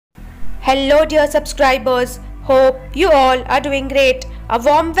Hello dear subscribers, hope you all are doing great. A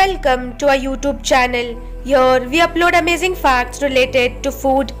warm welcome to our YouTube channel. Here we upload amazing facts related to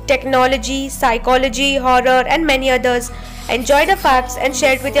food, technology, psychology, horror and many others. Enjoy the facts and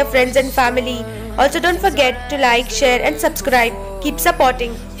share it with your friends and family. Also don't forget to like, share and subscribe. Keep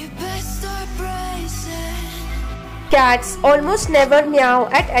supporting. Cats almost never meow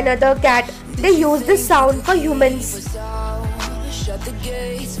at another cat. They use this sound for humans.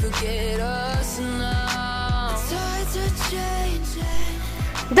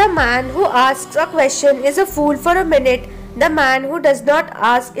 The man who asks a question is a fool for a minute. The man who does not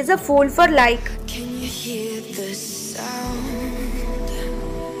ask is a fool for like. Can you hear the sound?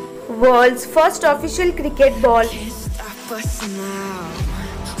 World's first official cricket ball. Stop us now.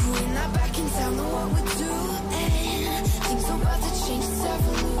 We're not back in town, know what we're doing. Things are about to change, this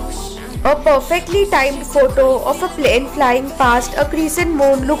evolution. A perfectly timed photo of a plane flying past a crescent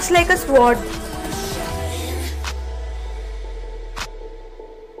moon looks like a sword.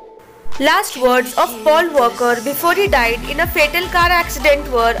 Last words of Paul Walker before he died in a fatal car accident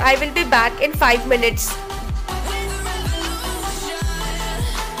were, "I will be back in 5 minutes.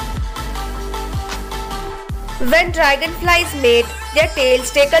 When dragonflies mate, their tails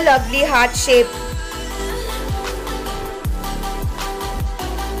take a lovely heart shape.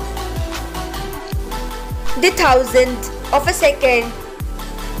 The thousandth of a second.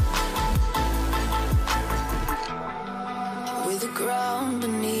 With the ground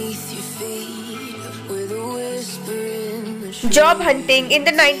beneath your feet, with a whisper in the street. Job hunting in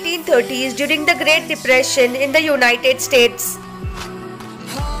the 1930s during the Great Depression in the United States.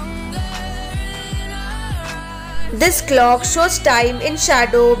 This clock shows time in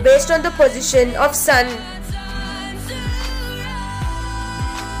shadow based on the position of sun.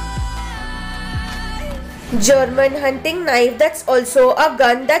 German hunting knife that's also a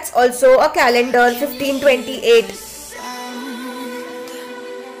gun that's also a calendar 1528.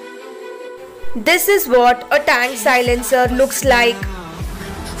 This is what a tank silencer looks like.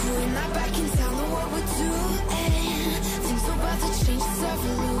 We're not back in town, know what we're doing. Things are about to change, this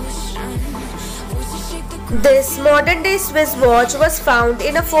evolution. Voices shake the ground. This modern day Swiss watch was found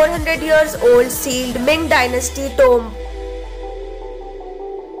in a 400 years old sealed Ming Dynasty tomb.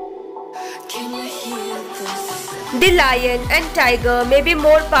 Can you hear the sound? The lion and tiger may be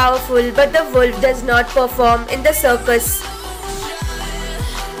more powerful, but the wolf does not perform in the circus.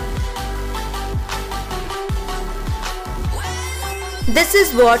 This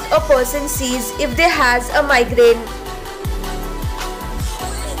is what a person sees if they has a migraine.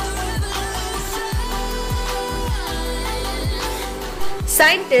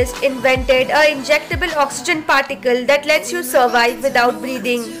 Scientists invented a injectable oxygen particle that lets you survive without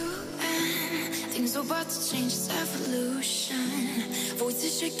breathing. Things are about to change, this evolution.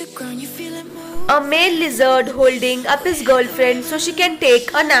 Voices shake the ground, you feel it move. A male lizard holding up his girlfriend so she can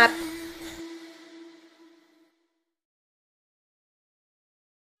take a nap.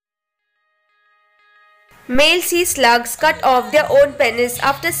 Male sea slugs cut off their own penis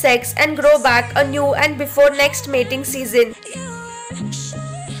after sex and grow back anew and before next mating season.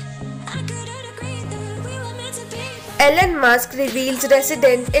 Elon Musk reveals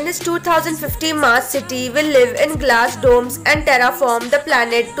residents in his 2050 Mars city will live in glass domes and terraform the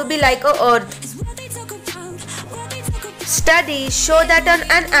planet to be like a Earth. Studies show that on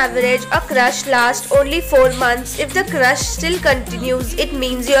an average a crush lasts only 4 months. If the crush still continues, it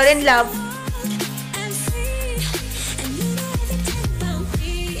means you're in love.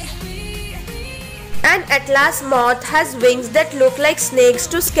 An Atlas moth has wings that look like snakes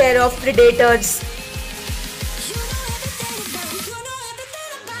to scare off predators.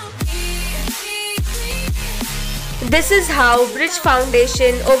 This is how bridge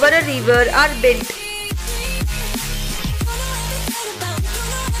foundation over a river are built.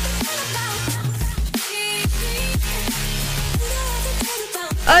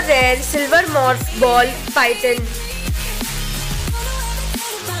 A rare silver morph ball python.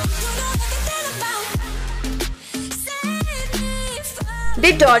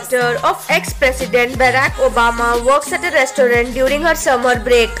 The daughter of ex-president Barack Obama works at a restaurant during her summer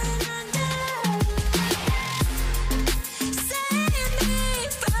break.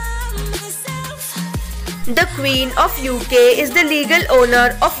 The Queen of UK is the legal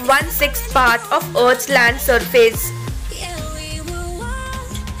owner of 1/6 part of Earth's land surface.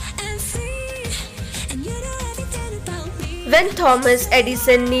 When Thomas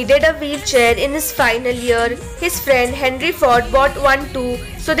Edison needed a wheelchair in his final year, his friend Henry Ford bought one too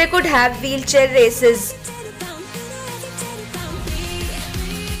so they could have wheelchair races.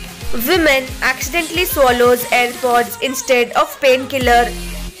 Women accidentally swallows AirPods instead of painkiller.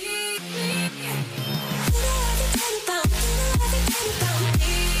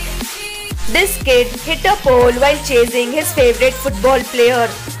 This kid hit a pole while chasing his favorite football player.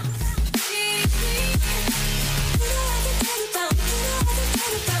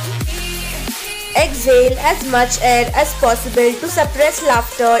 Exhale as much air as possible to suppress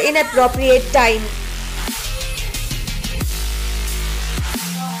laughter in appropriate time.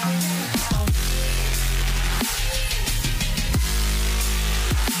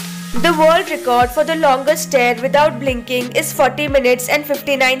 The world record for the longest stare without blinking is 40 minutes and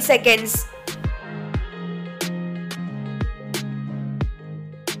 59 seconds.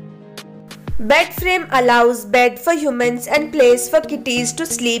 Bed frame allows bed for humans and place for kitties to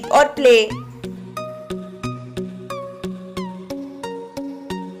sleep or play.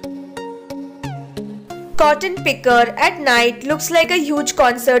 Cotton picker at night looks like a huge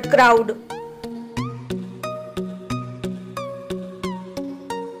concert crowd.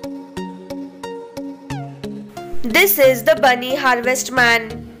 This is the bunny harvest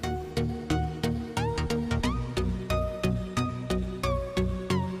man.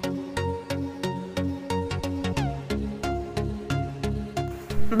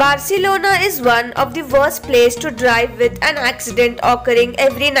 Barcelona is one of the worst places to drive with an accident occurring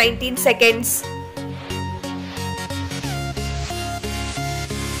every 19 seconds.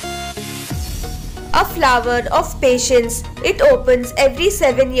 A flower of patience. It opens every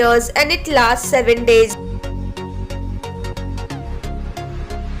 7 years and it lasts 7 days.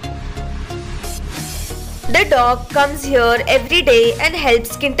 The dog comes here every day and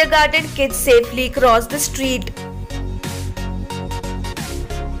helps kindergarten kids safely cross the street.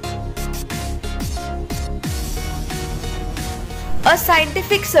 A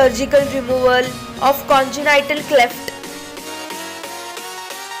scientific surgical removal of congenital cleft.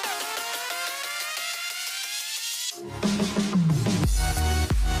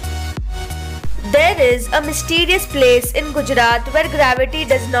 There is a mysterious place in Gujarat where gravity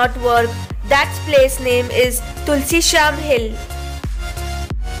does not work. That place name is Tulsi Sham Hill.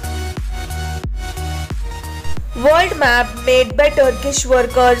 World map made by Turkish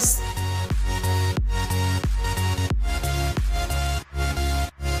workers.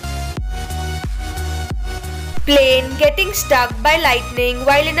 Plane getting struck by lightning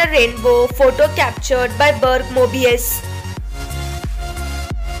while in a rainbow, photo captured by Berg Mobius.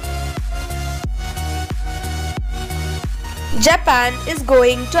 Japan is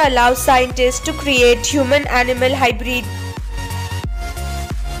going to allow scientists to create human-animal hybrid.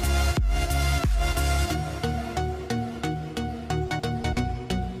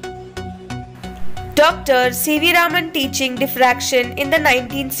 Dr. C.V. Raman teaching diffraction in the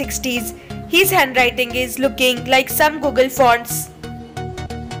 1960s. His handwriting is looking like some Google fonts.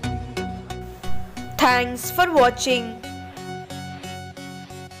 Thanks for watching.